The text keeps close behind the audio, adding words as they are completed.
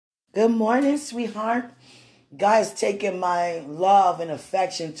Good morning, sweetheart. God's taking my love and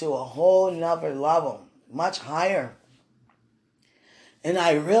affection to a whole nother level, much higher. And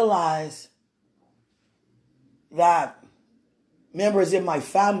I realize that members in my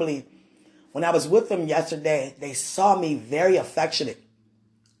family, when I was with them yesterday, they saw me very affectionate.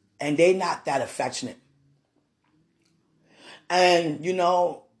 And they not that affectionate. And,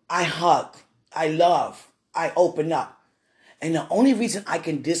 I hug, I love, I open up. And the only reason I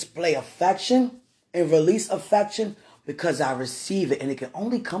can display affection and release affection because I receive it, and it can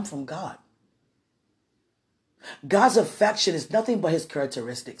only come from God. God's affection is nothing but his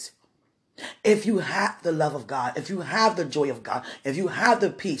characteristics. If you have the love of God, if you have the joy of God, if you have the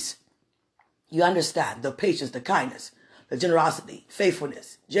peace, you understand the patience, the kindness, the generosity,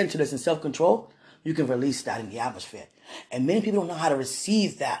 faithfulness, gentleness, and self-control, you can release that in the atmosphere. And many people don't know how to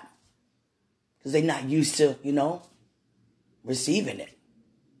receive that because they're not used to, receiving it.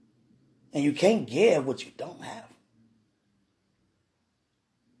 And you can't give what you don't have.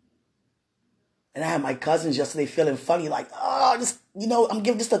 And I had my cousins yesterday feeling funny, like, oh, just, I'm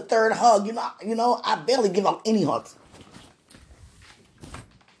giving just a third hug. I barely give out any hugs.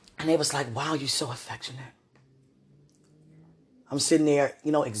 And they was like, wow, you're so affectionate. I'm sitting there,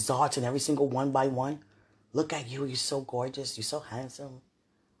 exalting every single one by one. Look at you. You're so gorgeous. You're so handsome.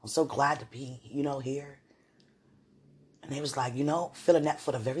 I'm so glad to be, here. And they was like, feeling that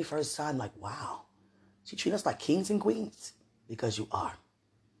for the very first time, like, wow. She treat us like kings and queens because you are.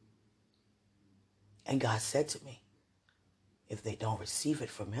 And God said to me, if they don't receive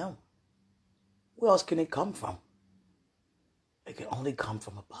it from him, where else can it come from? It can only come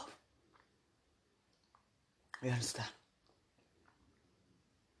from above. You understand?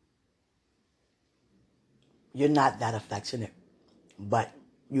 You're not that affectionate, but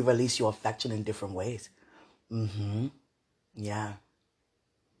you release your affection in different ways. Yeah.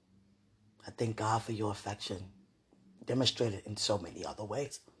 I thank God for your affection. Demonstrated in so many other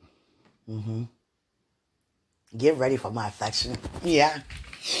ways. Get ready for my affection. Yeah.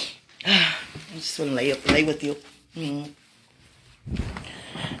 I just want to lay with you.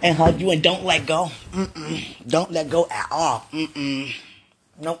 And hug you and don't let go. Don't let go at all.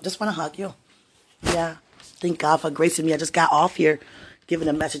 Nope, just want to hug you. Yeah. Thank God for gracing me. I just got off here giving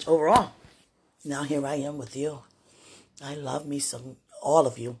a message overall. Now here I am with you. I love me some, all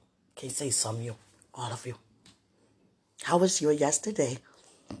of you. Can't say some you, all of you. How was your yesterday?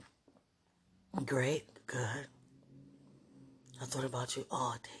 Great, good. I thought about you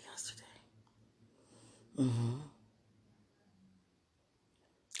all day yesterday.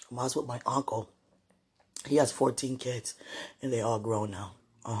 I was with my uncle. He has 14 kids, and they all grown now.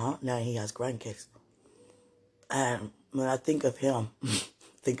 Now he has grandkids. And when I think of him,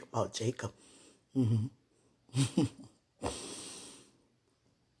 think about Jacob. And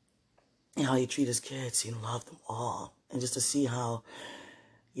how he treat his kids. He loved them all. And just to see how,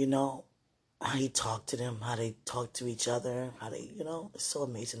 how he talked to them, how they talk to each other, how they, it's so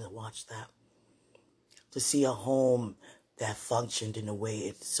amazing to watch that. To see a home that functioned in the way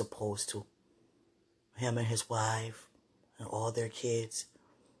it's supposed to. Him and his wife and all their kids.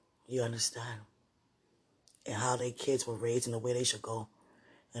 You understand? And how their kids were raised in the way they should go.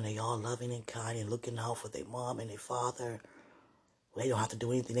 And they all loving and kind and looking out for their mom and their father. Well, they don't have to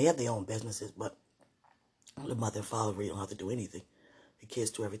do anything. They have their own businesses, but the mother and father really don't have to do anything. The kids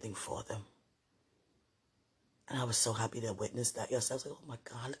do everything for them. And I was so happy to witness that. Yes, I was like, oh my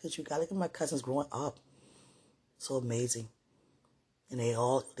God, look at you guys. Look at my cousins growing up. So amazing. And they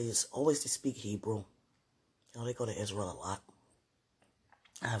always speak Hebrew. They go to Israel a lot.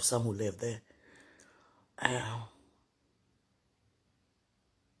 I have some who live there. And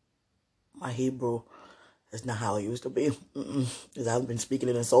my Hebrew is not how it used to be. Because I haven't been speaking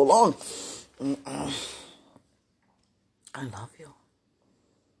it in so long. I love you.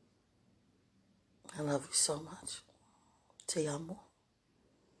 I love you so much. Te amo.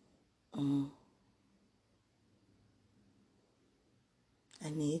 I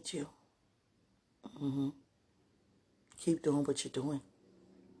need you. Keep doing what you're doing.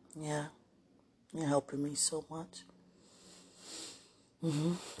 Yeah. You're helping me so much.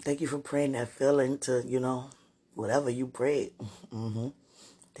 Thank you for praying that feeling to, whatever you prayed.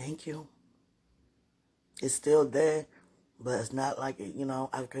 Thank you. It's still there, but it's not like,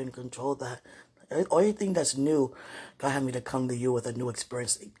 I can control that. Anything that's new, God had me to come to you with a new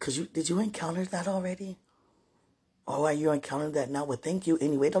experience. Because did you encounter that already? Or are you encountering that now? Well, thank you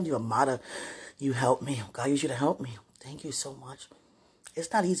anyway. Don't even matter. You helped me. God used you to help me. Thank you so much.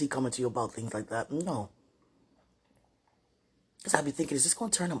 It's not easy coming to you about things like that. No. Because I'd be thinking, is this going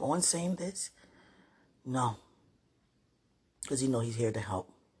to turn him on saying this? No. Because he's here to help.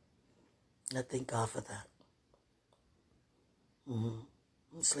 I thank God for that. I'm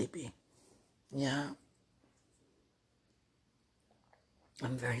sleepy. Yeah.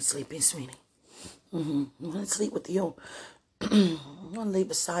 I'm very sleepy, sweetie. I'm going to sleep with you. I'm going to lay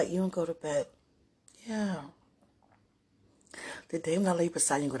beside you and go to bed. Yeah. The day when I lay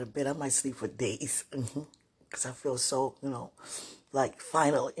beside you and go to bed, I might sleep for days. Because I feel so, like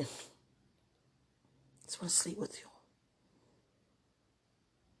finally. Just want to sleep with you.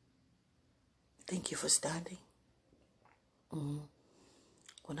 Thank you for standing.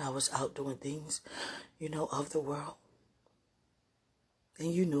 When I was out doing things, of the world.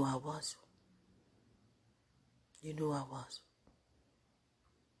 And you knew I was. You knew I was.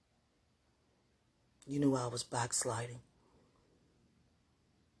 You knew I was backsliding.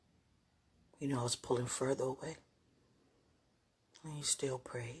 You knew I was pulling further away. And you still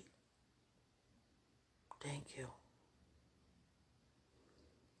prayed. Thank you.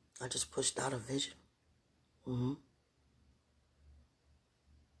 I just pushed out a vision.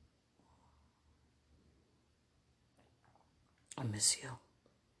 I miss you.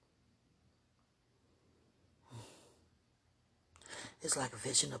 It's like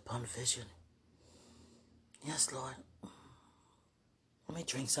vision upon vision. Yes, Lord. Let me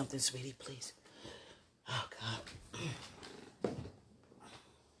drink something, sweetie, please. Oh, God.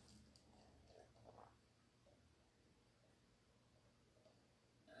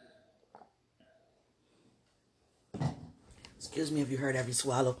 Excuse me if you heard every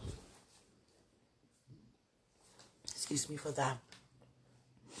swallow. Excuse me for that.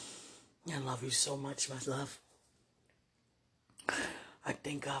 I love you so much, my love. I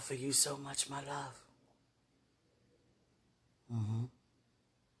thank God for you so much, my love.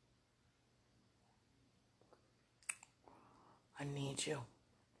 I need you.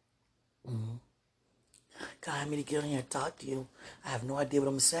 God had me to get in here and talk to you. I have no idea what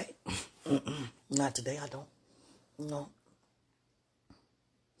I'm going to say. Not today, I don't. No.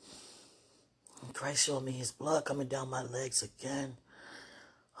 Christ showed me his blood coming down my legs again.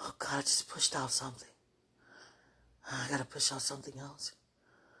 Oh, God, I just pushed out something. I got to push out something else.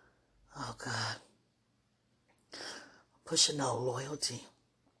 Oh, God. Pushing out loyalty.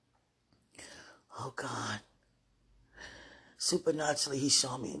 Oh, God. Supernaturally, he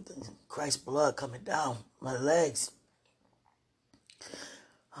showed me Christ's blood coming down my legs.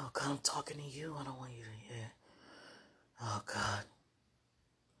 Oh, God, I'm talking to you. I don't want you to hear. Oh, God.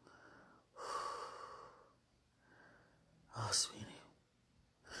 Oh, sweetie.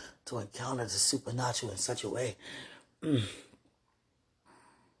 To encounter the supernatural in such a way. I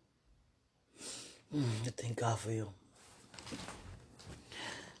thank God for you.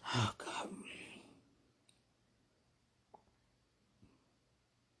 Oh, God.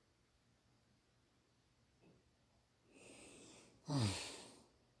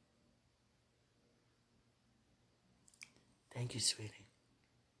 Thank you, sweetie.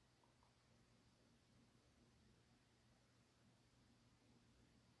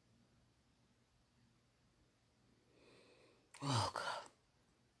 Oh, God.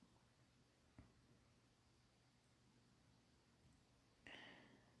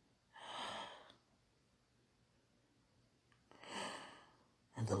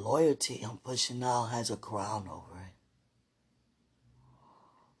 And the loyalty I'm pushing now has a crown over it.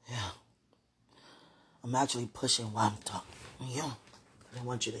 Yeah. I'm actually pushing while I'm talking. Yeah. I didn't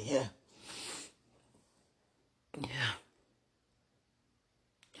want you to hear. Yeah.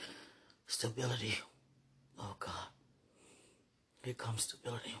 Stability. Oh, God. Here comes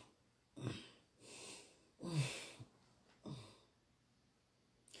stability.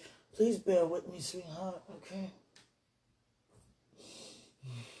 Please bear with me, sweetheart, okay?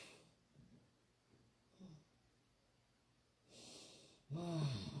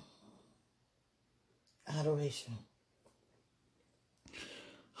 Adoration.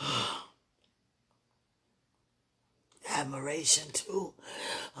 Admiration, too.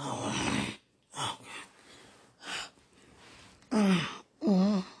 Oh,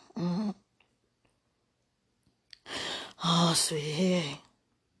 oh, sweetie.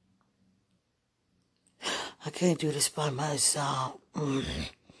 I can't do this by myself.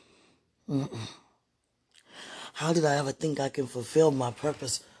 How did I ever think I can fulfill my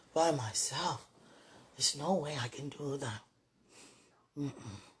purpose by myself? There's no way I can do that.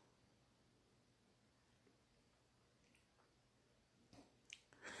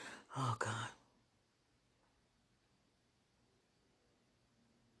 Oh, God.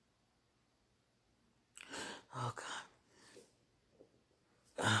 Oh, God.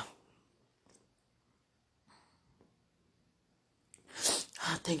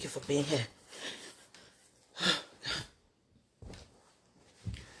 Oh, thank you for being here.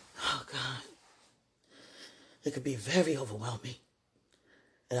 Oh, God. It could be very overwhelming.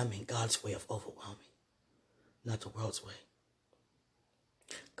 And I mean God's way of overwhelming, not the world's way.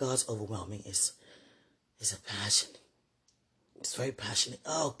 God's overwhelming is a passion. It's very passionate.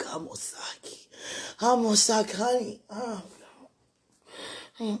 Oh, God, Mosaki. Mosakani.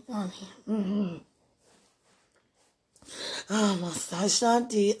 Oh,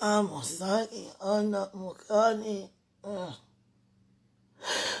 Mosashanti. Mosaki. Mokani.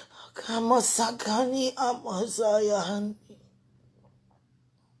 Mosakani. Mosayahani.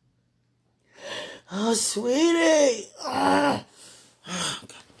 Oh, sweetie. Oh,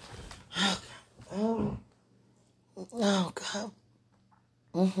 God.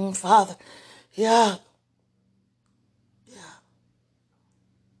 Oh, God. Father. Yeah.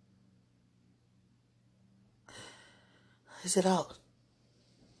 Is it out?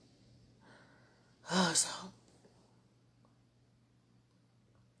 Oh, it's out.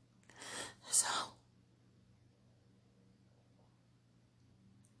 It's out.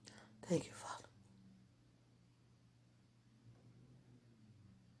 Thank you, Father.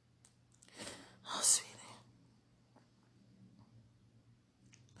 Oh, sweetie.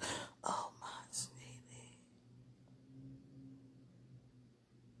 Oh, my sweetie.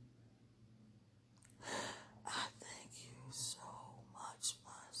 I thank you so much,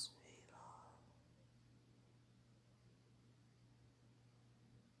 my sweetheart.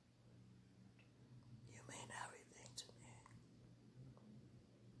 You mean everything to me.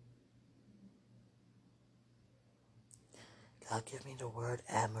 God, give me the word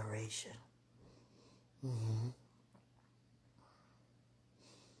admiration.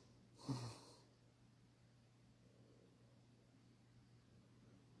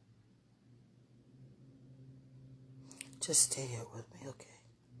 Just stay here with me, okay?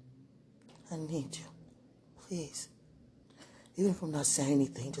 I need you. Please. Even if I'm not saying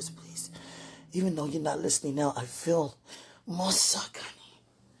anything, just please. Even though you're not listening now, I feel Mosakani.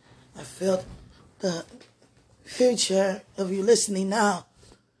 I feel the future of you listening now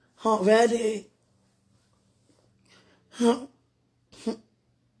already. A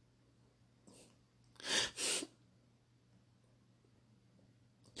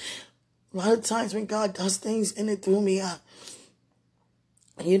lot of times when God does things in and through me,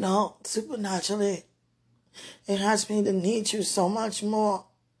 supernaturally, it has me to need you so much more.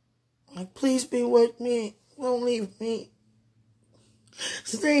 Like, please be with me. Don't leave me.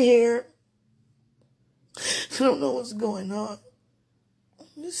 Stay here. I don't know what's going on.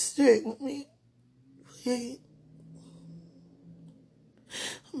 Just stay with me. Please.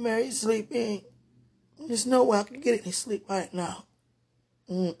 I'm very sleepy. There's no way I can get any sleep right now.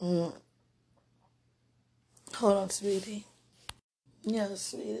 Hold on, sweetie. Yes,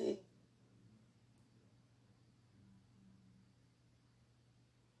 sweetie.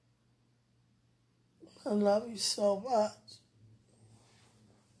 I love you so much.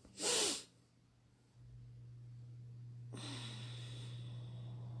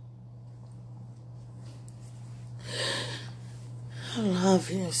 I love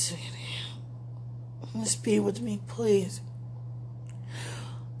you, sweetie. Just be with me, please.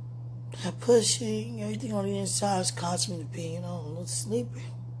 That pushing, everything on the inside is causing me to be, a little sleepy.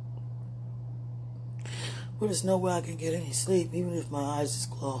 But there's no way I can get any sleep, even if my eyes is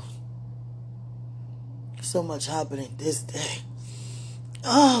closed. So much happening this day.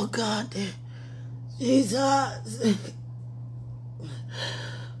 Oh, God. Jesus.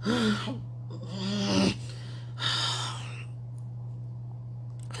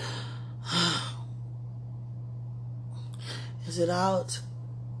 Is it out?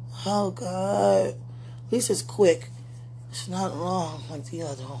 Oh, God. At least it's quick. It's not long like the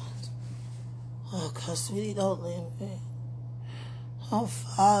other ones. Oh, God, sweetie, don't leave me. Oh,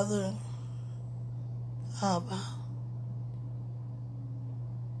 Father. Abba.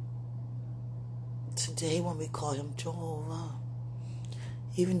 Today when we call him Jehovah,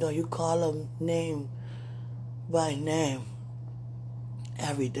 even though you call him name by name,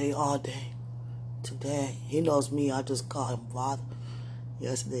 every day, all day, today, he knows me, I just call him Father.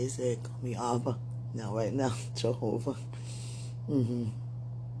 Yesterday he said, call me Abba. Now, right now, Jehovah.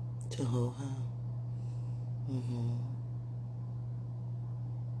 Jehovah.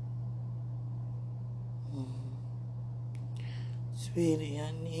 Sweetie,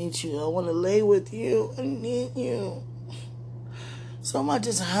 I need you. I want to lay with you. I need you. So much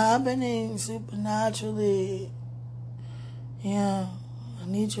is happening supernaturally. Yeah, I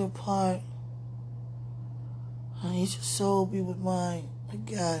need your part. I need your soul be with mine.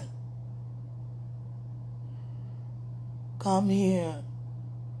 God, come here.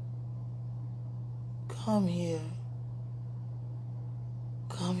 Come here.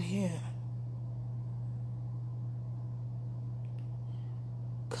 Come here.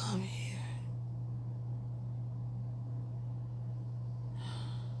 Come here.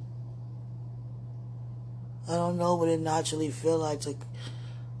 I don't know what it naturally feel like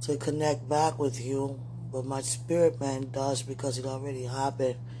to connect back with you, but my spirit man does, because it already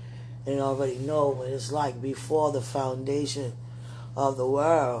happened and it already know what it's like before the foundation of the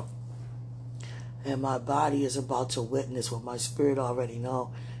world. And my body is about to witness what my spirit already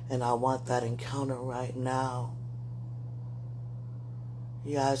know, and I want that encounter right now.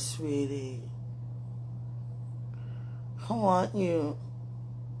 Yeah, sweetie. I want you.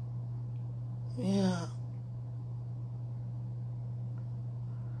 Yeah.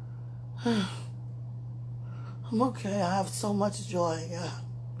 I'm okay. I have so much joy. Yeah.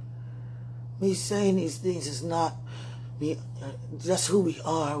 Me saying these things is not me. That's who we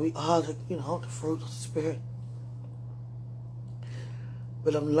are. We are the fruit of the spirit.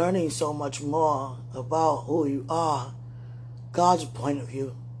 But I'm learning so much more about who you are, God's point of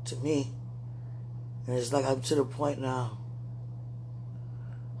view to me. And it's like I'm to the point now,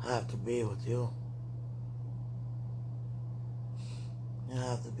 I have to be with you. I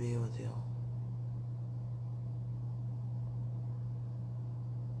have to be with you.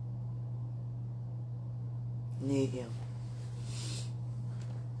 Need you.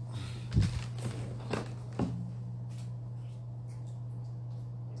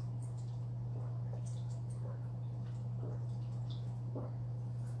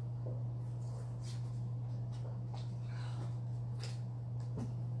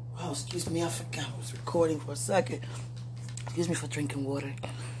 Oh, excuse me, I forgot I was recording for a second. Excuse me for drinking water.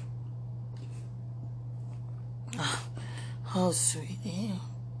 Oh, sweetie.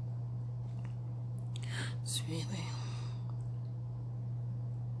 Sweetie.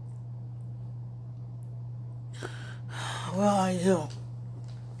 Where are you?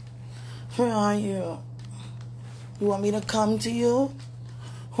 Where are you? You want me to come to you?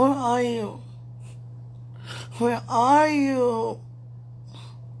 Where are you? Where are you?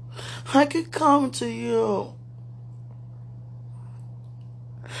 I could come to you.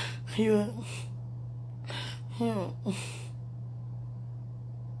 You.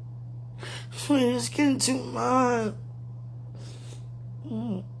 Sweetie, it's getting too much.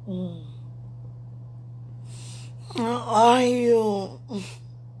 Where are you?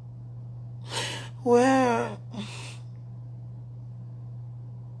 Where?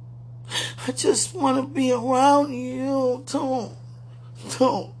 I just want to be around you. Don't.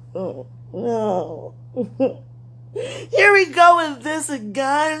 No. Here we go with this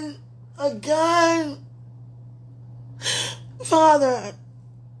again. Again. Father.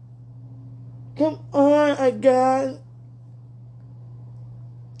 Come on again.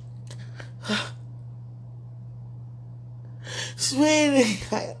 Sweetie.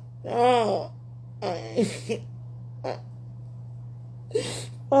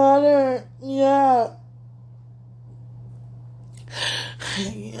 Father. Yeah.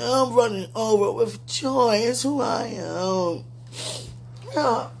 I'm running over with joy. It's who I am.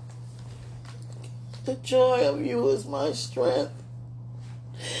 Yeah. The joy of you is my strength.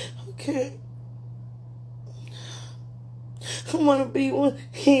 Okay. I want to be one.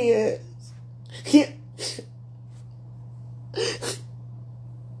 He is. Yeah.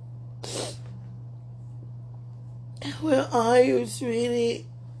 Where are you, sweetie?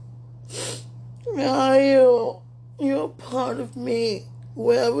 Where are you? You're a part of me.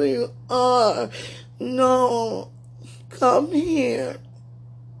 Wherever you are. No. Come here.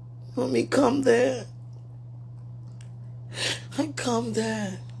 Let me come there. I come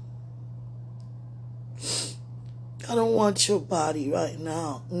there. I don't want your body right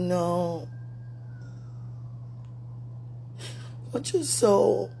now. No. I want your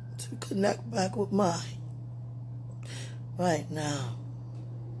soul to connect back with mine. Right now.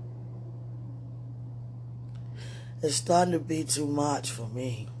 It's starting to be too much for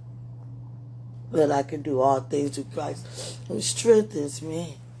me. That I can do all things through Christ who strengthens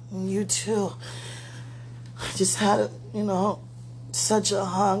me. And you too. I just had, such a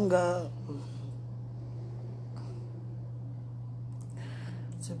hunger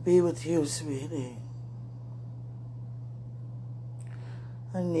to be with you, sweetie.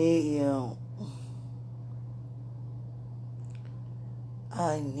 I need you.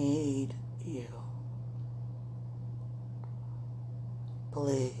 I need you.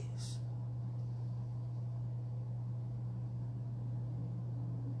 Please.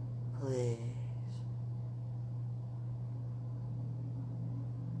 Please.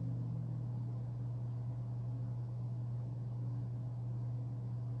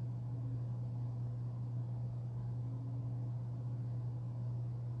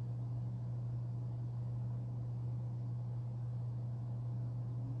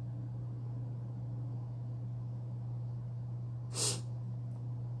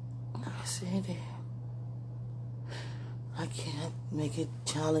 Sweetie, I can't make it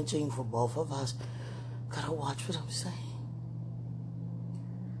challenging for both of us. Gotta watch what I'm saying.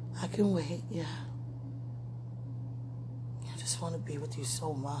 I can wait, yeah. I just want to be with you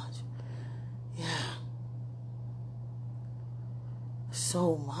so much. Yeah.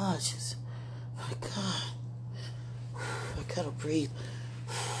 So much. My God. I gotta breathe.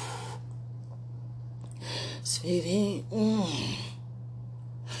 Sweetie.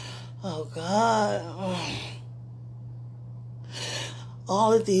 Oh, God.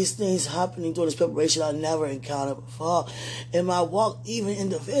 All of these things happening during this preparation I never encountered before. In my walk, even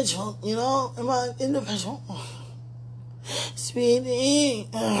individual, you know? In my individual. Sweetie.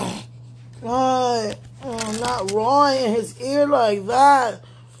 God. Oh, not roaring in his ear like that.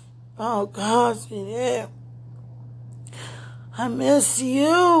 Oh, God, sweetie. I miss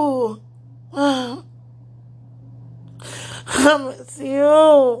you. I miss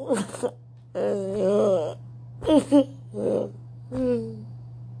you.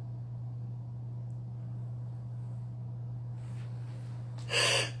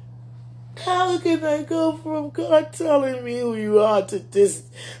 How can I go from God telling me who you are to this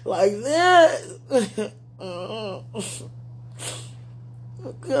like that?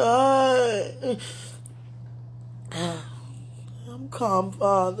 God. I'm calm,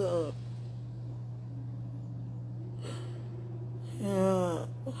 Father. Yeah.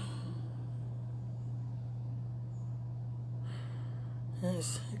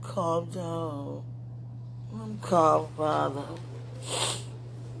 Yes, calm down. I'm calm, Father.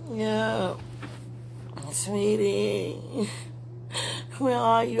 Yeah. Sweetie. Where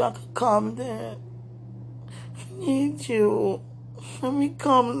are you? I can come there. I need you. Let me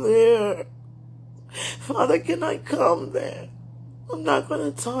come there. Father, can I come there? I'm not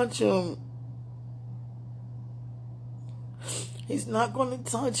going to touch him. He's not going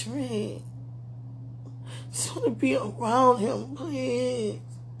to touch me. I just want to be around him, please.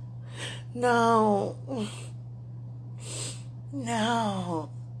 No. No.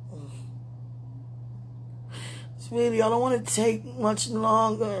 Sweetie, I don't want to take much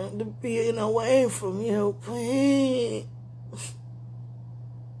longer to be away from you, please.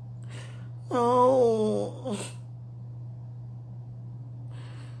 No.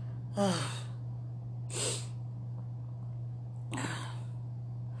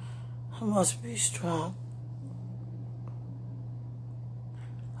 I must be strong.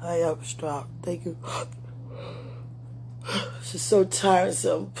 I am strong. Thank you. It's just so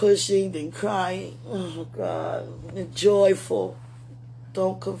tiresome, pushing and crying. Oh, God. And joyful.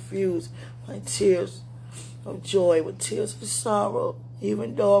 Don't confuse my tears of joy with tears of sorrow.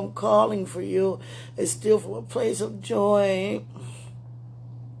 Even though I'm calling for you, it's still from a place of joy.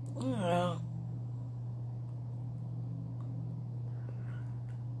 Yeah.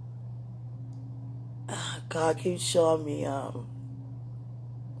 God keeps showing me,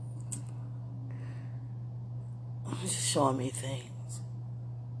 just showing me things.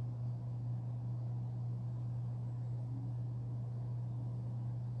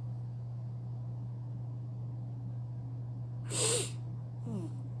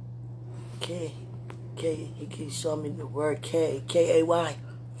 K, he keeps showing me the word K, K-A-Y.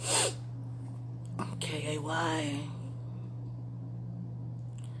 K-A-Y.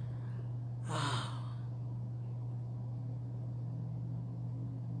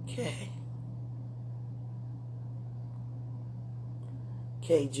 K.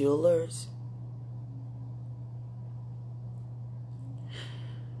 K Jewelers.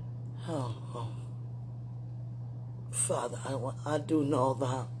 Oh. Father, I do know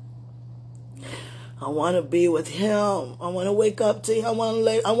that. I want to be with him. I want to wake up to him. I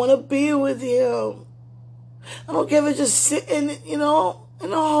want to be with him. I don't care if it's just sitting, in the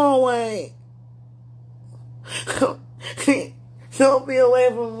hallway. Don't be away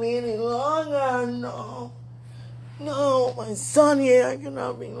from me any longer. No, my son here, I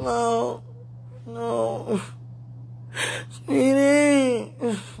cannot be alone. No. Sweetie.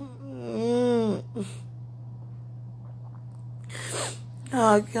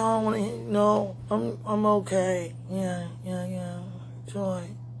 I don't want to. No, I'm okay. Yeah. Joy.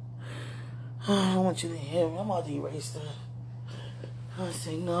 I don't want you to hear me. I'm about to erase that. I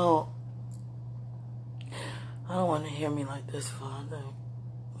say no. I don't want to hear me like this, Father.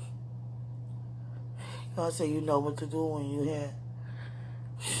 God say you know what to do when you hear.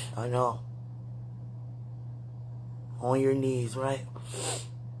 I know. On your knees, right?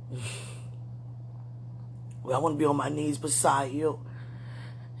 Well, I want to be on my knees beside you.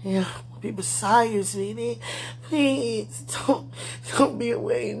 Yeah, I want to be beside you, sweetie. Please, don't be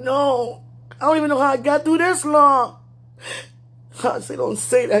away. No. I don't even know how I got through this long. I say, don't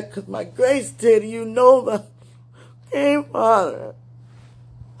say that because my grace did. You know that. Hey, Father.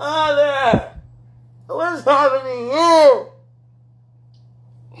 Father. What's happening here?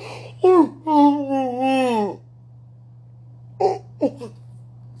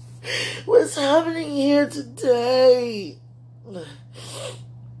 What's happening here today?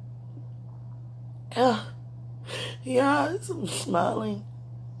 Yes, I'm smiling.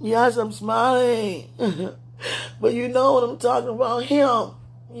 Yes, I'm smiling. But you know what I'm talking about, him.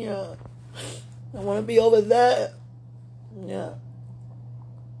 Yeah. I want to be over there. Yeah.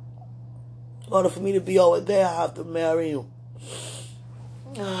 In order for me to be over there, I have to marry him.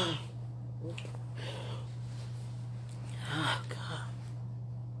 Oh, God.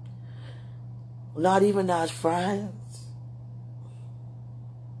 Not even as friends.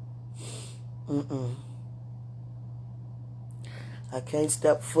 I can't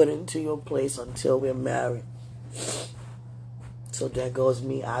step foot into your place until we're married. So there goes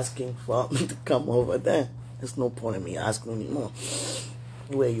me asking for me to come over there. There's no point in me asking anymore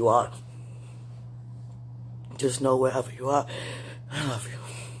where you are. Just know wherever you are, I love you.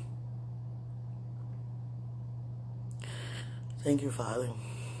 Thank you, Father.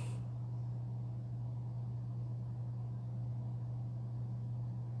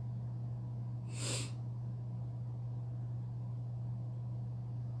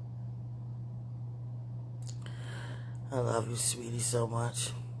 I love you, sweetie, so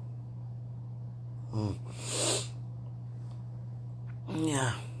much.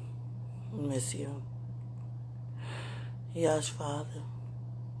 Yeah. Miss you. Yes, Father.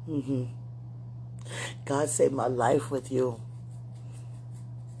 God saved my life with you.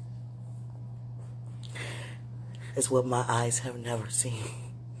 It's what my eyes have never seen.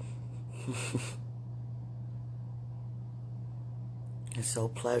 It's so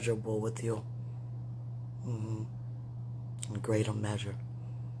pleasurable with you. In greater measure.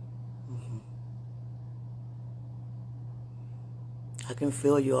 I can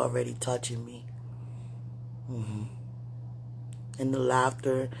feel you already touching me. And the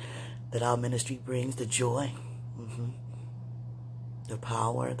laughter that our ministry brings, the joy, the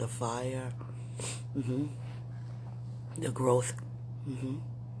power, the fire, the growth,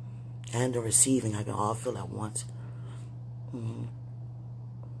 and the receiving. I can all feel at once.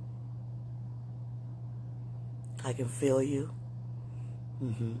 I can feel you.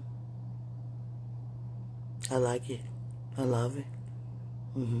 I like it. I love it.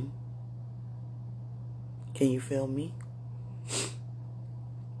 Can you feel me?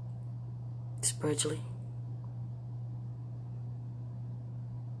 Spiritually.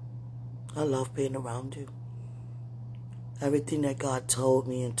 I love being around you. Everything that God told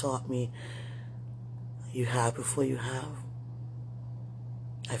me and taught me, you have before you have.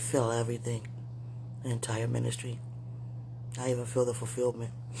 I feel everything. The entire ministry. I even feel the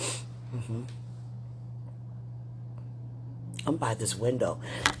fulfillment. I'm by this window.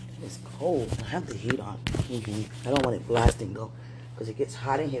 It's cold. I have the heat on. I don't want it blasting though, because it gets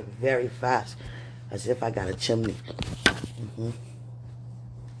hot in here very fast, as if I got a chimney.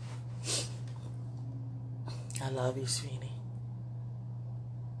 I love you, sweetie.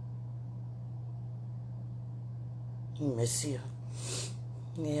 Miss you.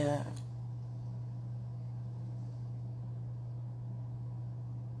 Yeah.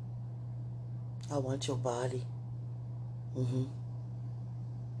 I want your body.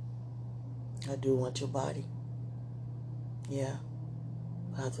 I do want your body. Yeah.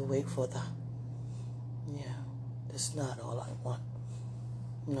 I have to wait for that. Yeah. That's not all I want.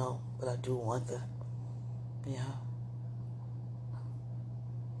 No, but I do want that. Yeah.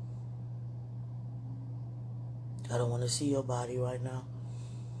 I don't want to see your body right now.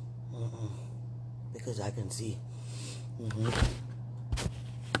 Because I can see.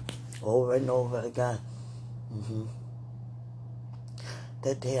 Over and over again.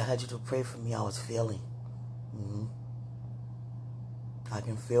 That day I had you to pray for me, I was feeling. I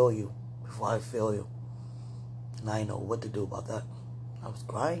can feel you before I feel you. And I didn't know what to do about that. I was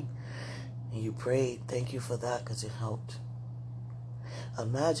crying. And you prayed. Thank you for that, because it helped.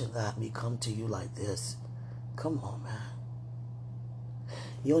 Imagine that, me come to you like this. Come on, man.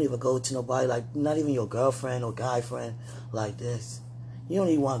 You don't even go to nobody like, not even your girlfriend or guy friend like this. You don't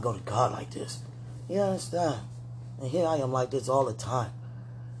even want to go to God like this. You understand? And here I am like this all the time.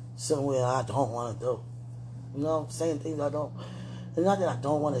 Somewhere I don't want to do. You know, saying things I don't. It's not that I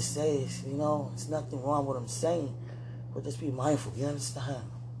don't want to say. It's, you know, it's nothing wrong with what I'm saying. But just be mindful. You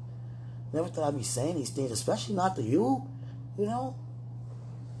understand? Never thought I'd be saying these things, especially not to you. You know?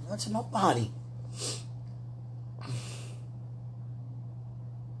 Not to nobody.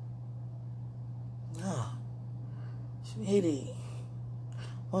 Ah, sweetie.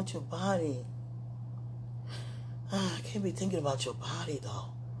 want your body. I can't be thinking about your body,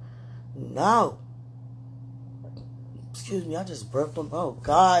 though. No. Excuse me, I just burped them. Oh,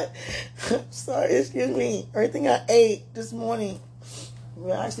 God. Sorry, excuse me. Everything I ate this morning.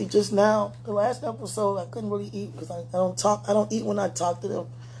 Well, actually, just now, the last episode, I couldn't really eat because I don't talk. I don't eat when I talk to them.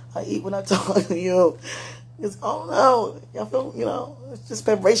 I eat when I talk to you. It's, oh, no. I feel, it's just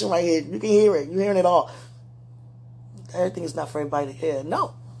vibration right here. You can hear it. You're hearing it all. Everything is not for everybody to hear.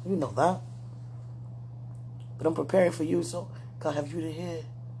 No, you know that. But I'm preparing for you, so God have you to hear.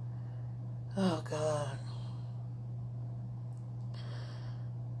 Oh, God.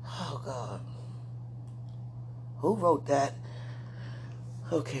 Oh, God. Who wrote that?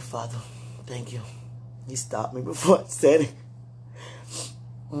 Okay, Father. Thank you. He stopped me before I said it.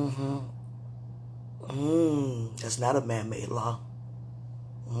 That's not a man-made law.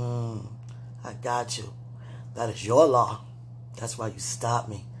 I got you. That is your law. That's why you stopped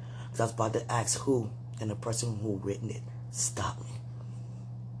me. Because I was about to ask who, and the person who written it stopped me.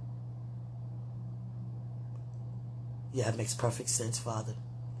 Yeah, it makes perfect sense, Father.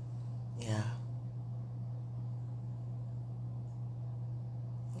 Yeah.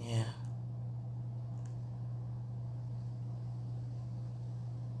 Yeah.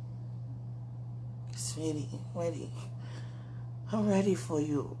 Sweetie, ready. I'm ready for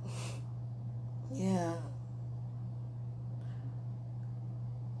you. Yeah.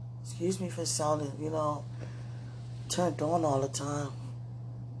 Excuse me for sounding, turned on all the time.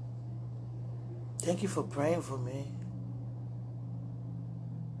 Thank you for praying for me.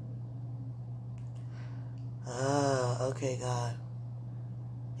 Okay, God.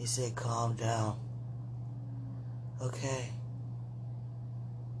 He said, calm down. Okay.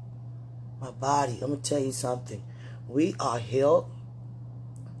 My body, I'm going to tell you something. We are healed,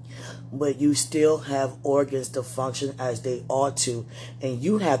 but you still have organs to function as they ought to, and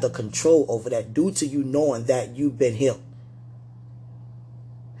you have the control over that due to you knowing that you've been healed.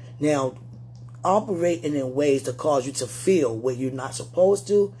 Now, operating in ways to cause you to feel what you're not supposed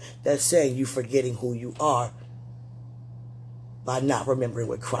to, that's saying you're forgetting who you are by not remembering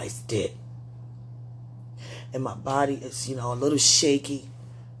what Christ did. And my body is, a little shaky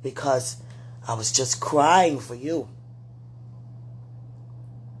because I was just crying for you.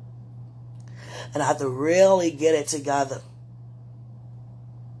 And I have to really get it together.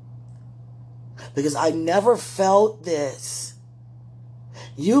 Because I never felt this.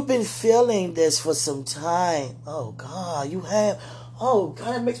 You've been feeling this for some time. Oh, God, you have. Oh,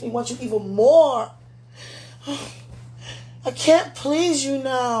 God, it makes me want you even more. I can't please you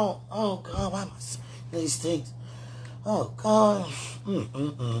now. Oh, God, why am I saying these things? Oh, God.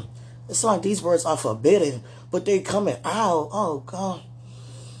 It's like these words are forbidden, but they're coming out. Oh, God.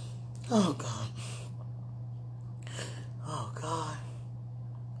 Oh, God. Oh, God.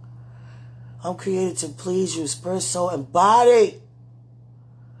 I'm created to please you, spirit, soul, and body.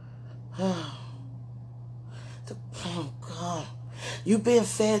 Oh, God. You're being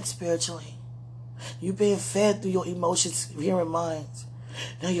fed spiritually. You're being fed through your emotions, here and minds.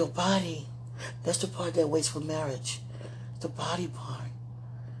 Now your body, that's the part that waits for marriage. The body part.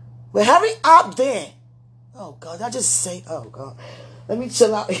 Well, hurry up then. Oh, God, I just say, oh, God. Let me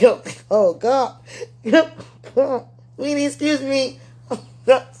chill out here. Oh, God. Sweetie, excuse me.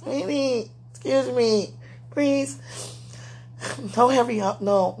 Sweetie, excuse me. Please. Don't hurry up.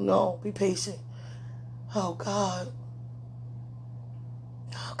 No. Be patient. Oh, God.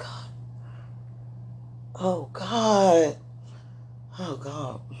 Oh, God. Oh, God. Oh,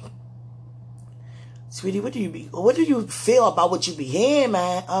 God. Sweetie, what do you feel about what you be hearing,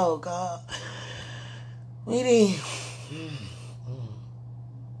 man? Oh, God. Sweetie.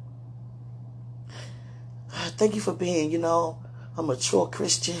 Thank you for being, a mature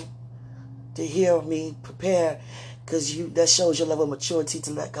Christian. To hear me prepare, because that shows your level of maturity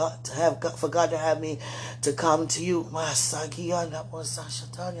to let God, for God to have me to come to you.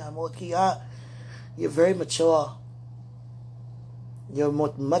 You're very mature. You're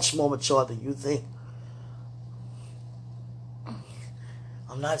much more mature than you think.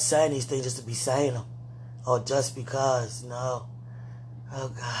 I'm not saying these things just to be saying them, or just because. No. Oh,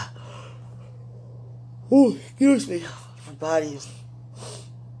 God. Ooh, excuse me. My body is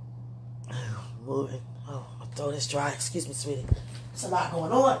moving. Oh, my throat is dry. Excuse me, sweetie. There's a lot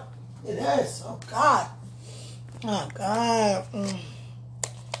going on. It is. Oh, God. Oh, God. Let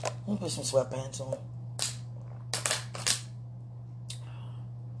me put some sweatpants on.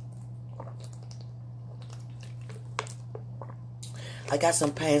 I got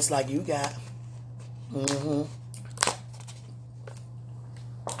some pants like you got. But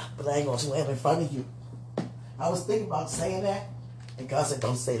I ain't gonna slam in front of you. I was thinking about saying that And God said,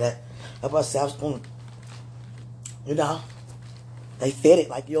 don't say that. That's why I said I was going, you know, they fit it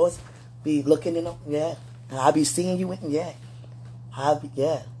like yours. Be looking in them, yeah. And I'll be seeing you in, yeah.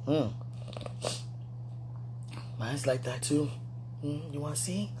 Yeah. Mine's like that too. You want to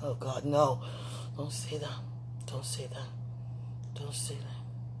see? Oh, God, no. Don't say that. Don't say that. Don't say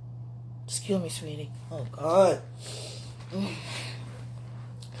that. Excuse me, sweetie. Oh, God.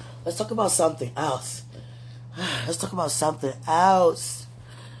 Let's talk about something else. Let's talk about something else.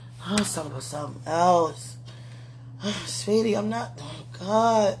 Let's talk about something else. Sweetie, I'm not. Oh,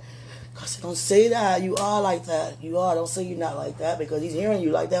 God. God said, don't say that. You are like that. You are. Don't say you're not like that because he's hearing you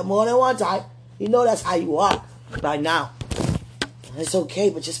like that more than one time. You know that's how you are right now. It's okay,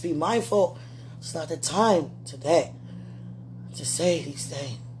 but just be mindful. It's not the time today to say these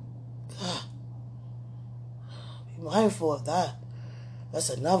things. God. Be mindful of that. That's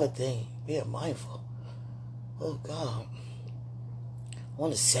another thing. Being mindful. Oh, God. I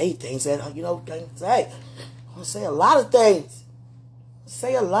want to say things that, you know, I can say. I want to say a lot of things.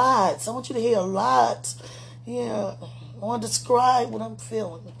 Say a lot. So I want you to hear a lot. Yeah. I want to describe what I'm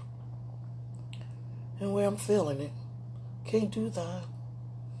feeling. And where I'm feeling it. Can't do that.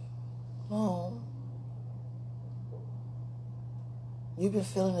 No. You've been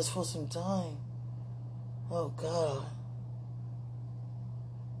feeling this for some time. Oh, God.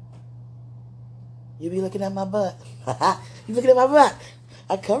 You be looking at my butt. You looking at my butt.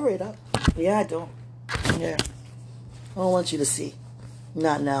 I cover it up. Yeah, I do. Yeah. I don't want you to see.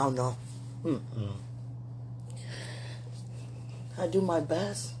 Not now, no. I do my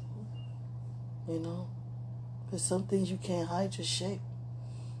best. You know. There's some things you can't hide your shape.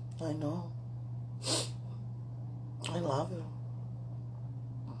 I know. I love you.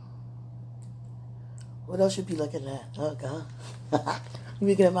 What else you be looking at? Oh, God. You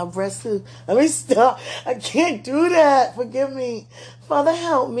looking at my breast, too? Let me stop. I can't do that. Forgive me. Father,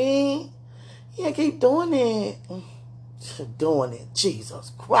 help me. Yeah, keep doing it. Doing it.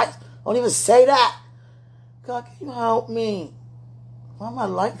 Jesus Christ. Don't even say that. God, can you help me? Why am I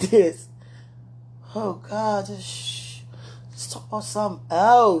like this? Oh, God. Just shh. Let's talk about something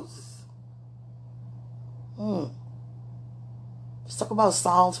else. Let's talk about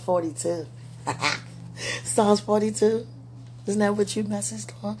Psalms 42. Psalms 42. Isn't that what you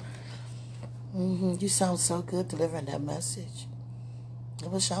messaged on? You sound so good delivering that message. I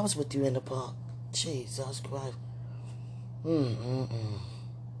wish I was with you in the park. Jesus Christ. In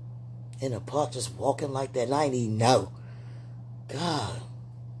the park just walking like that and I ain't even know. God.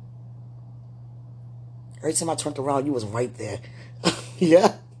 Every time I turned around, you was right there.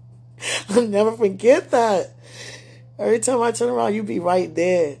 Yeah. I'll never forget that. Every time I turn around, you be right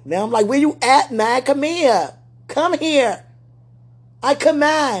there. Now I'm like, where you at, man? Come here. Come here. I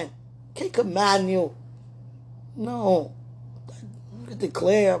command. Can't command you. No. I can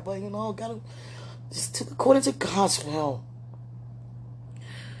declare, but you know, gotta just according to God's will.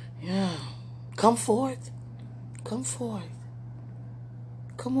 Yeah. Come forth. Come forth.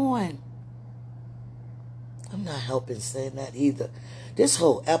 Come on. I'm not helping saying that either. This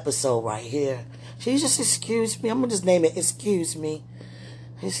whole episode right here. She just excuse me. I'm going to just name it Excuse Me.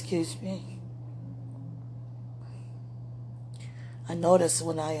 Excuse me. I noticed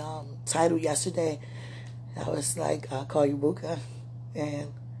when I titled yesterday, I was like, I'll call you Buka.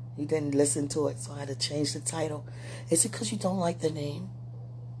 And you didn't listen to it, so I had to change the title. Is it because you don't like the name?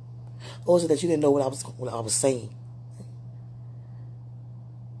 Or is it that you didn't know what I was saying?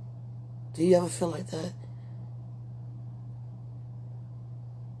 Do you ever feel like that?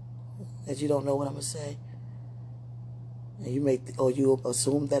 That you don't know what I'm going to say? And you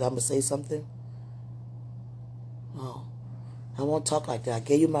assume that I'm going to say something? No. I won't talk like that. I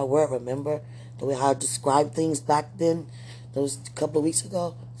gave you my word, remember? The way I described things back then, those couple of weeks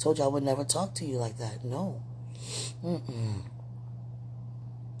ago, I told you I would never talk to you like that. No.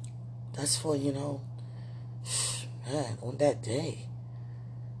 That's for, man, on that day.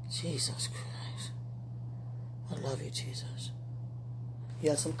 Jesus Christ. I love you, Jesus.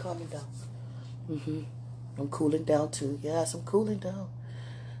 Yes, I'm calming down. I'm cooling down, too. Yes, I'm cooling down.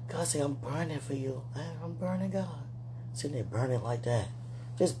 God say, I'm burning for you. I'm burning, God. Sitting there burning like that.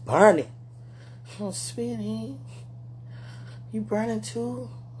 Just burning. Oh, sweetie. You burning, too?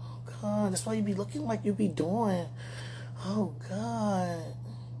 Oh, God. That's why you be looking like you be doing. Oh, God.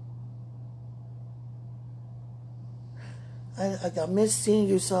 I miss seeing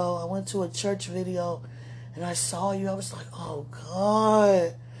you, so I went to a church video and I saw you. I was like, oh,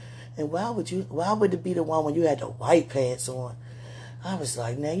 God. And why would it be the one when you had the white pants on? I was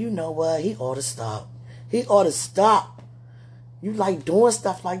like, now you know what? He ought to stop. He ought to stop. You like doing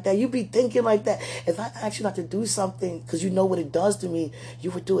stuff like that. You be thinking like that. If I ask you not to do something because you know what it does to me,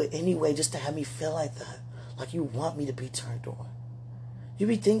 you would do it anyway just to have me feel like that. Like you want me to be turned on. You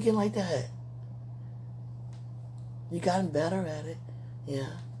be thinking like that. You gotten better at it.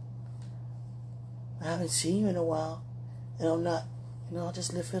 Yeah. I haven't seen you in a while. And I'm not, I'll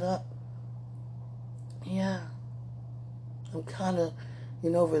just lift it up. Yeah. I'm kind of,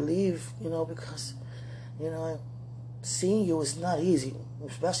 relieved, because, seeing you is not easy,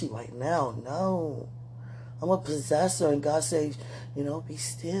 especially right now. No. I'm a possessor, and God says, be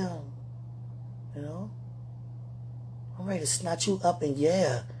still. I'm ready to snatch you up, and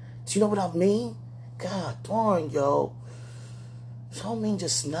yeah. Do you know what I mean? God darn, yo. I don't mean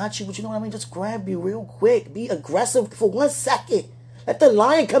just snatch you, but you know what I mean? Just grab you real quick. Be aggressive for 1 second. Let the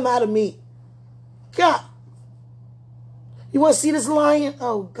lion come out of me. God. You want to see this lion?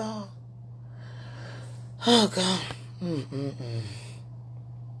 Oh, God. Oh, God.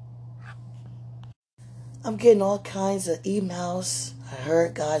 I'm getting all kinds of emails. I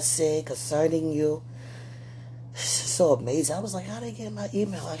heard God say concerning you. This is so amazing. I was like, how did I get my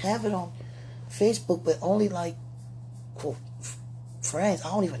email? I have it on Facebook, but only like for friends. I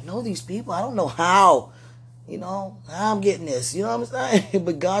don't even know these people. I don't know how. How I'm getting this. You know what I'm saying?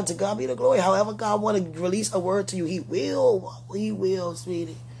 But to God be the glory. However God want to release a word to you, He will. He will,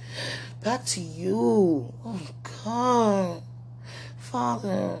 sweetie. Back to you. Oh, God.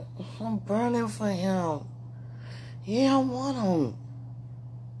 Father, I'm burning for Him. Yeah, I want Him.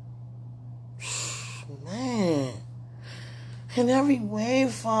 Man. In every way,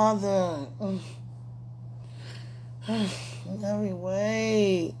 Father. In every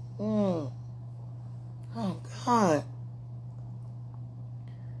way. Oh, God.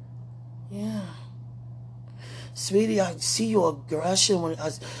 Yeah. Sweetie, I see your aggression.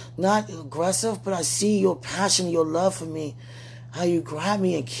 Not aggressive, but I see your passion, your love for me. How you grab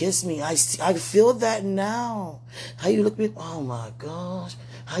me and kiss me. I feel that now. How you look me. Oh, my gosh.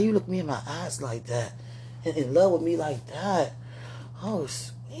 How you look me in my eyes like that. And in love with me like that. Oh,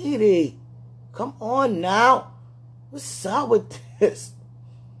 sweetie. Come on now. What's up with this?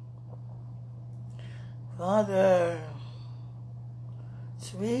 Father.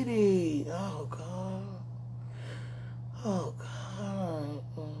 Sweetie. Oh, God. Oh, God.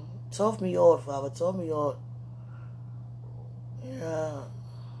 Tough me out, Father. Tough me out. Yeah.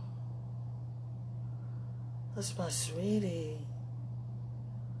 That's my sweetie.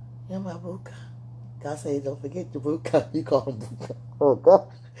 Yeah, my buka. God said, don't forget your buka. You call him buka. Oh, God.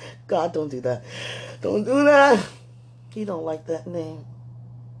 God, don't do that. Don't do that. He don't like that name.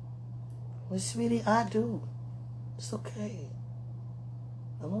 Well, sweetie, I do. It's okay.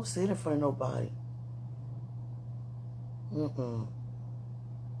 I won't say it in front of nobody.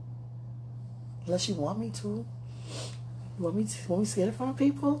 Unless you want me to. Want me to say it in front of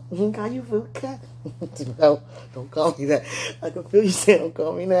people? Call you buka? No, don't call me that. I can feel you saying don't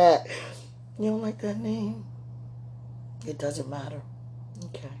call me that. You don't like that name? It doesn't matter.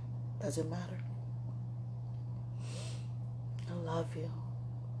 Okay. Doesn't matter. I love you.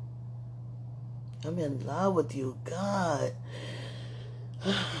 I'm in love with you. God.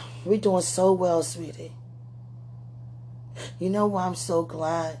 We're doing so well, sweetie. You know why I'm so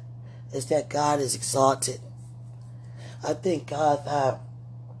glad? Is that God is exalted. I thank God that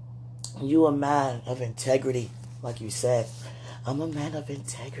you a man of integrity, like you said. I'm a man of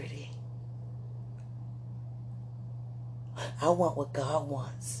integrity. I want what God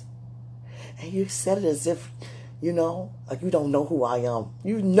wants. And you said it as if, like you don't know who I am.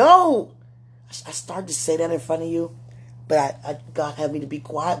 You know. I started to say that in front of you, but God had me to be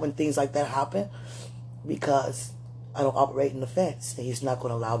quiet when things like that happen because I don't operate in offense, and He's not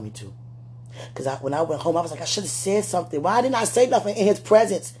going to allow me to. Because when I went home, I was like, I should have said something. Why didn't I say nothing in His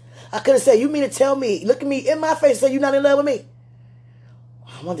presence? I could have said, you mean to tell me, look at me in my face, say you're not in love with me?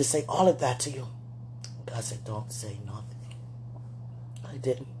 I wanted to say all of that to you. God said, don't say nothing. I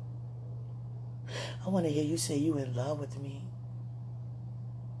didn't. I want to hear you say you in love with me.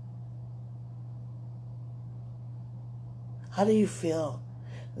 How do you feel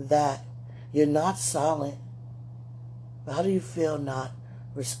that you're not silent? How do you feel not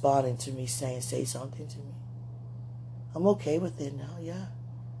responding to me, saying, say something to me? I'm okay with it now, yeah.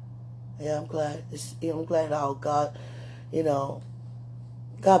 Yeah, I'm glad. I'm glad how God,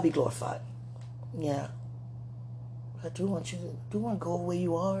 God be glorified. Yeah. I do want to go where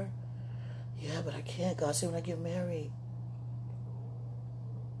you are. Yeah, but I can't. God said when I get married.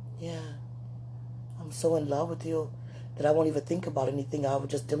 Yeah. I'm so in love with you that I won't even think about anything. I would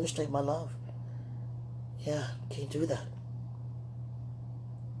just demonstrate my love. Yeah, can't do that.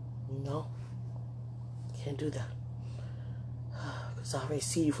 No. Can't do that. Because I already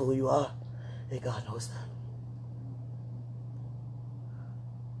see you for who you are. And God knows that.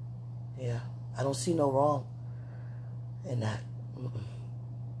 Yeah. I don't see no wrong in that.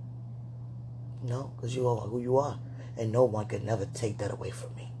 No, because you are who you are. And no one could never take that away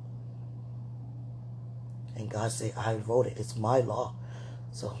from me. And God said, I wrote it. It's my law.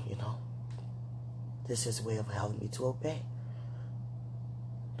 So, this is a way of helping me to obey.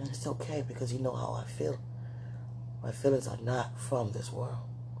 And it's okay because you know how I feel. My feelings are not from this world.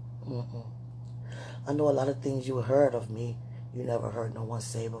 I know a lot of things you heard of me you never heard no one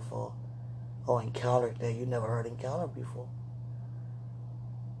say before. Or encountered that you never heard encountered before.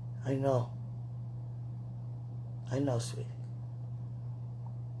 I know. I know, sweetie.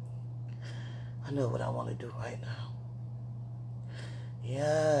 I know what I want to do right now.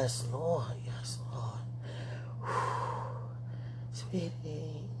 Yes, Lord. Yes, Lord.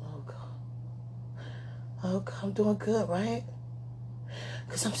 Sweetie. Oh, God. Oh, God, I'm doing good, right?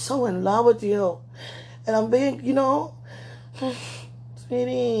 Because I'm so in love with you. And I'm being,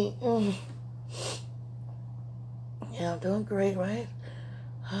 sweetie. Yeah, I'm doing great, right?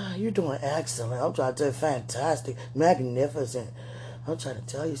 You're doing excellent. I'm trying to tell you, fantastic, magnificent. I'm trying to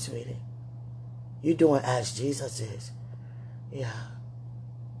tell you, sweetie. You're doing as Jesus is. Yeah.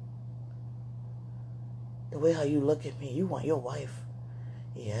 The way how you look at me, you want your wife.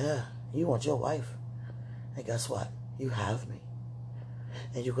 Yeah, you want your wife. And guess what? You have me.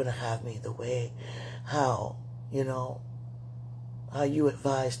 And you're going to have me the way how you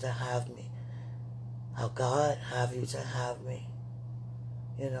advised to have me. How God have you to have me.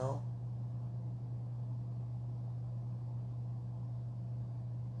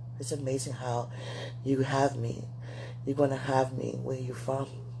 It's amazing how you have me. You're going to have me where you from.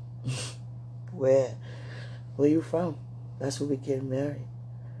 Where you from? That's where we get married.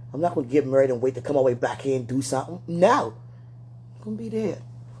 I'm not going to get married and wait to come all the way back here and do something. No. I'm going to be there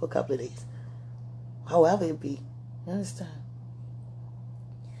for a couple of days. However it be. You understand?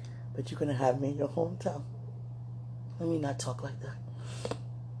 But you're going to have me in your hometown. Let me not talk like that.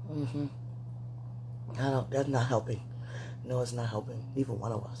 That's not helping. No, it's not helping. Neither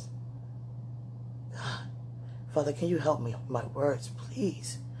one of us. God. Father, can you help me with my words,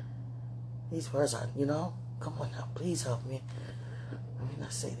 please? These words are, come on now. Please help me. Let me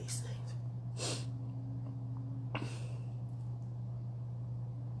not say these things.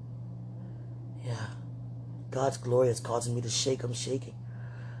 Yeah. God's glory is causing me to shake. I'm shaking.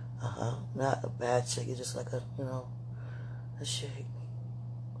 Not a bad shake. It's just like a shake.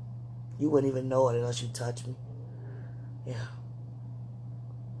 You wouldn't even know it unless you touch me. Yeah.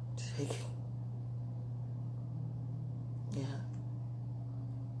 Shaking. Yeah.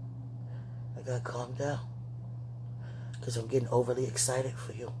 I gotta calm down. Because I'm getting overly excited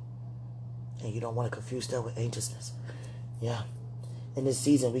for you. And you don't want to confuse that with anxiousness. Yeah. In this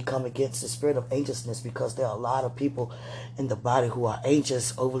season, we come against the spirit of anxiousness because there are a lot of people in the body who are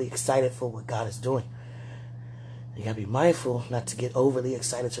anxious, overly excited for what God is doing. You got to be mindful not to get overly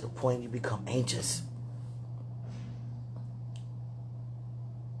excited to the point you become anxious.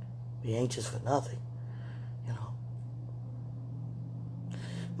 Be anxious for nothing,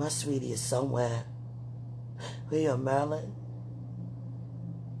 My sweetie is somewhere. We're in Maryland.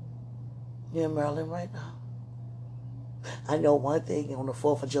 You're in Maryland right now. I know one thing. On the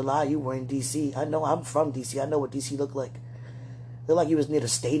 4th of July, you were in D.C. I know I'm from D.C. I know what D.C. looked like. It looked like you was near the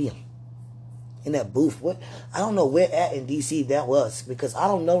stadium. In that booth. I don't know where at in D.C. that was. Because I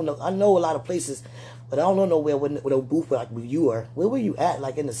don't know. I know a lot of places. But I don't know nowhere where a booth like where you were. Where were you at?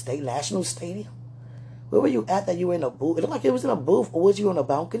 Like in the National Stadium? Where were you at that you were in a booth? It looked like it was in a booth. Or was you on a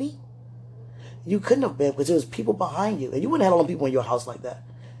balcony? You couldn't have been because there was people behind you. And you wouldn't have all the people in your house like that.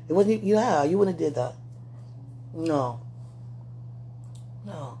 It wasn't, you wouldn't have did that. No.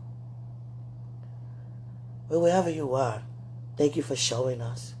 But wherever you are, thank you for showing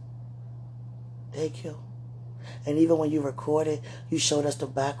us. Thank you. And even when you recorded, you showed us the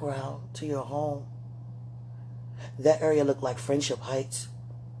background to your home. That area looked like Friendship Heights.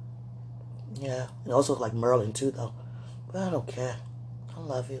 Yeah. It also looked like Maryland too, though. But I don't care. I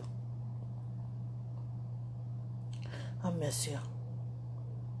love you. I miss you.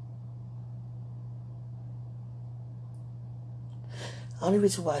 The only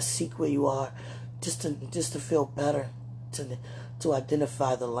reason why I seek where you are, just to feel better, to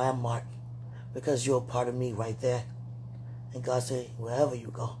identify the landmark, because you're a part of me right there. And God said, wherever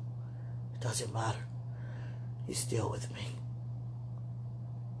you go, it doesn't matter. You're still with me.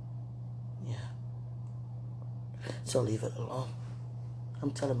 Yeah. So leave it alone.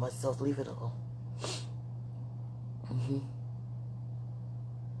 I'm telling myself, leave it alone.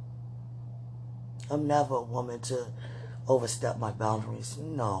 I'm never a woman to overstep my boundaries.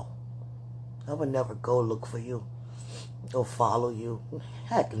 No. I would never go look for you. Go follow you.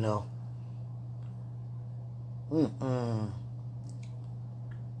 Heck no.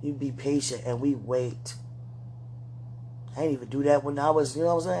 You be patient and we wait. I didn't even do that when I was, you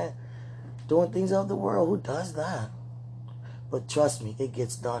know what I'm saying, doing things of the world. Who does that? But trust me, it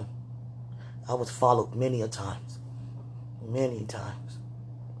gets done. I was followed many a times. Many times.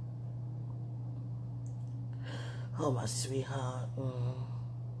 Oh, my sweetheart.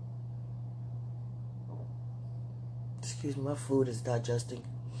 Excuse me, my food is digesting.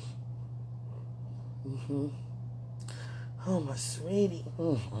 Oh, my sweetie.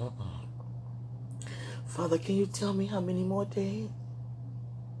 Father, can you tell me how many more days?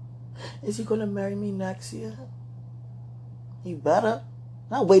 Is he going to marry me next year? You better.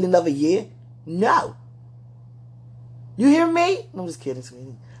 Not wait another year. No. You hear me? I'm just kidding,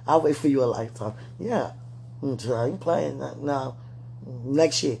 sweetie. I'll wait for you a lifetime. Yeah. I ain't playing that now.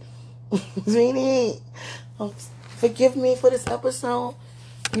 Next year. Sweetie. Forgive me for this episode.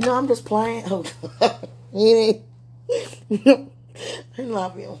 You know I'm just playing. Sweetie. I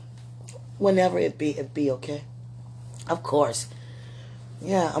love you. Whenever it be, okay? Of course.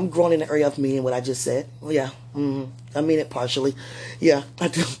 Yeah, I'm growing in the area of meaning what I just said. Yeah. I mean it partially. Yeah, I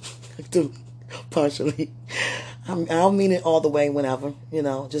do. I do. Partially. I'll mean it all the way whenever, you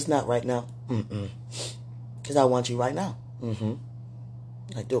know, just not right now. Because I want you right now.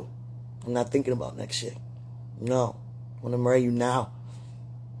 I do. I'm not thinking about next year. No. I want to marry you now.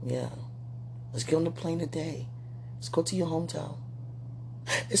 Yeah. Let's get on the plane today. Let's go to your hometown.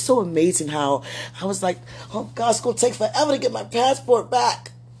 It's so amazing how I was like, oh God, it's going to take forever to get my passport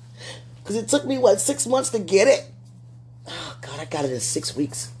back. Because it took me, 6 months to get it? Oh God, I got it in 6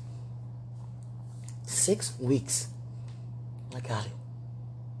 weeks. 6 weeks. I got it.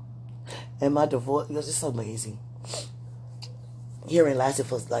 And my divorce, it was just amazing. Hearing lasted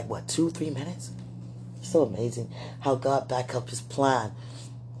for 2-3 minutes? So amazing how God backed up his plan,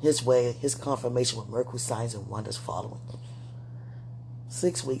 his way, his confirmation with miracle signs and wonders following.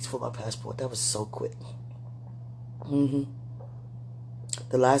 6 weeks for my passport. That was so quick. The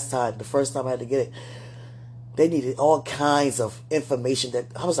first time I had to get it, they needed all kinds of information that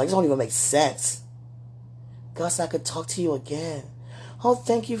I was like, this don't even make sense. God said I could talk to you again. Oh,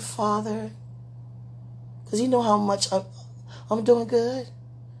 thank you, Father. Because you know how much I'm doing good.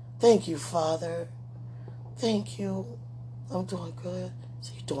 Thank you, Father. Thank you. I'm doing good.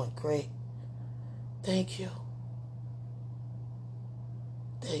 So you're doing great. Thank you.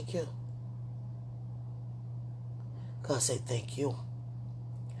 Thank you. God said thank you.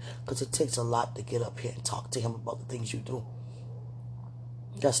 Because it takes a lot to get up here and talk to him about the things you do.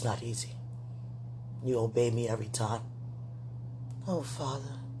 That's not easy. You obey me every time. Oh,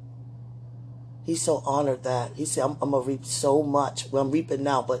 Father. He's so honored that. He said, I'm going to reap so much. Well, I'm reaping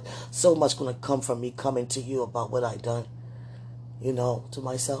now, but so much going to come from me coming to you about what I done. You know, to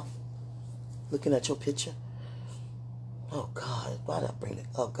myself. Looking at your picture. Oh, God. Why did I bring it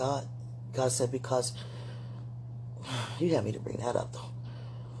up, God? God said, because you had me to bring that up, though.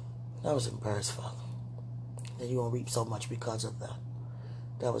 I was embarrassed, Father. And you're going to reap so much because of that.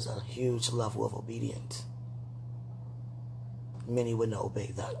 That was a huge level of obedience. Many wouldn't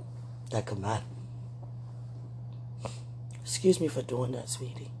obey that command. Excuse me for doing that,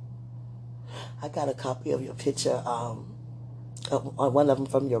 sweetie. I got a copy of your picture, one of them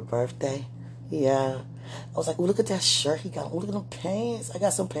from your birthday. Yeah. I was like, oh, look at that shirt he got. Oh, look at them pants. I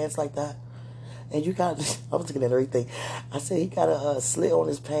got some pants like that. And you got, I was looking at everything. I said he got a slit on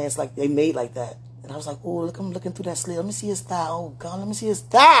his pants like they made like that. And I was like, oh, look, I'm looking through that slit. Let me see his thigh. Oh, God, let me see his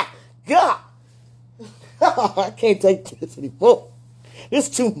thigh. God. I can't take this anymore. It's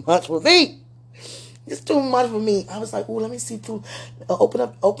too much for me. It's too much for me. I was like, oh, let me see through. Open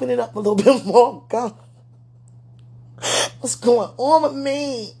it up a little bit more. God. What's going on with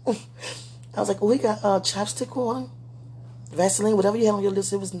me? I was like, oh, he got chapstick on. Vaseline, whatever you had on your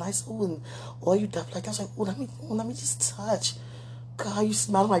lips, it was nice. Ooh, and all you duck like that. I was like, oh, let me just touch. God, you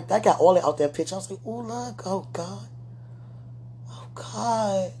smelling like that. I got all that out that picture. I was like, oh, look. Oh, God. Oh,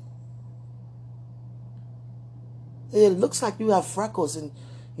 God. It looks like you have freckles and,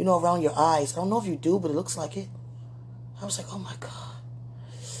 you know, around your eyes. I don't know if you do, but it looks like it. I was like, oh, my God.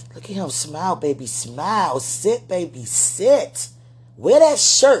 Look at him. Smile, baby. Smile. Sit, baby. Sit. Wear that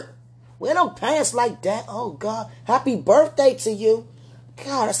shirt. Wear them pants like that. Oh, God. Happy birthday to you.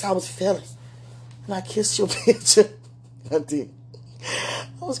 God, that's how I was feeling. And I kissed your picture. I did.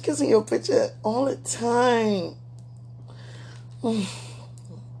 I was kissing your picture all the time.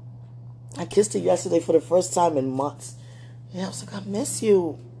 I kissed her yesterday for the first time in months. Yeah, I was like, I miss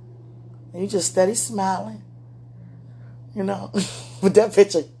you. And you just steady smiling. You know, with that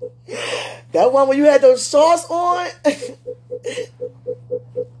picture. That one when you had those shorts on.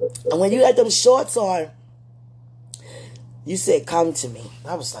 And when you had them shorts on, you said, come to me.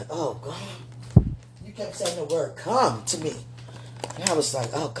 I was like, oh, God. You kept saying the word, come to me. And I was like,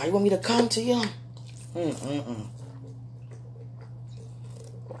 oh, God, you want me to come to you?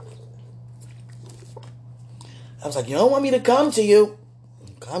 I was like, you don't want me to come to you?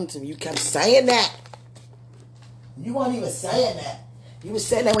 Come to me. You kept saying that. You weren't even saying that. You were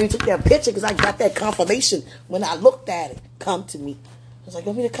saying that when you took that picture because I got that confirmation when I looked at it. Come to me. I was like, you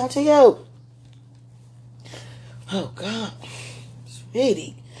want me to come to you? Oh, God.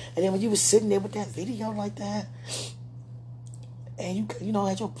 Sweetie. And then when you was sitting there with that video like that, and you know,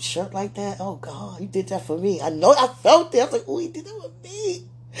 had your shirt like that, oh, God, you did that for me. I know, I felt it. I was like, oh, he did that for me.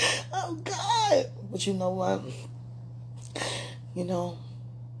 Oh, God. But you know what? You know,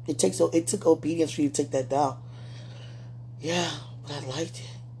 it took obedience for you to take that down. Yeah, but I liked it.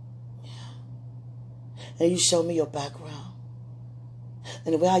 Yeah. And you showed me your background.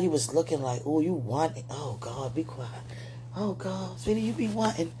 And the way how you was looking like, oh, you want it. Oh, God, be quiet. Oh, God, sweetie, you be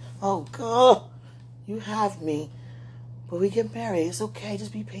wanting. Oh, God, you have me. But we get married. It's okay.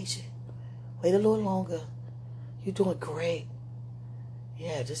 Just be patient. Wait a little longer. You're doing great.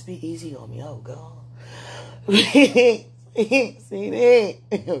 Yeah, just be easy on me. Oh, God. Sweetie.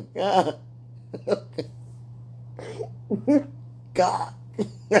 Oh, God. God.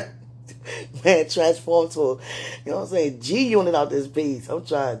 Man, transform to, you know what I'm saying, G unit out this piece. I'm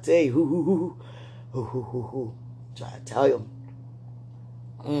trying to tell you. Trying to tell you.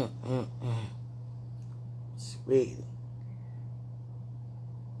 Sweet.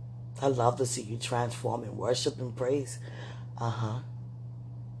 I love to see you transform in worship and praise.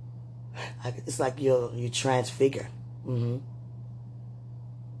 It's like you transfigure.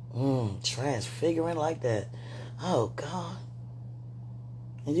 Transfiguring like that. Oh, God.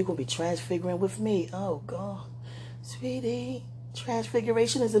 And you're going to be transfiguring with me. Oh, God. Sweetie,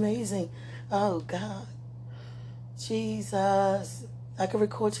 transfiguration is amazing. Oh, God. Jesus. I can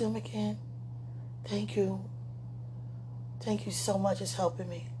record to him again. Thank you. Thank you so much. It's helping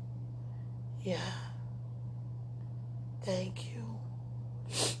me. Yeah. Thank you.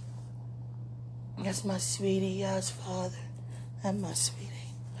 That's my sweetie. Yes, Father. And my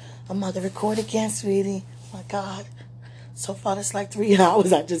sweetie. I'm about to record again, sweetie. My God. So far, it's like 3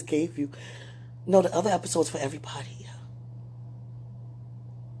 hours I just gave you. No, the other episode's for everybody.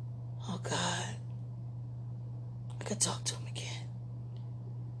 Oh, God. I could talk to him again.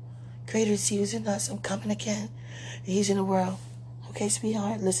 Greater is he who's in us. I'm coming again. He's in the world. Okay,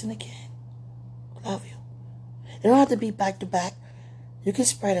 sweetheart, listen again. Love you. It don't have to be back to back. You can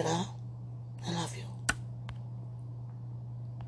spread it out.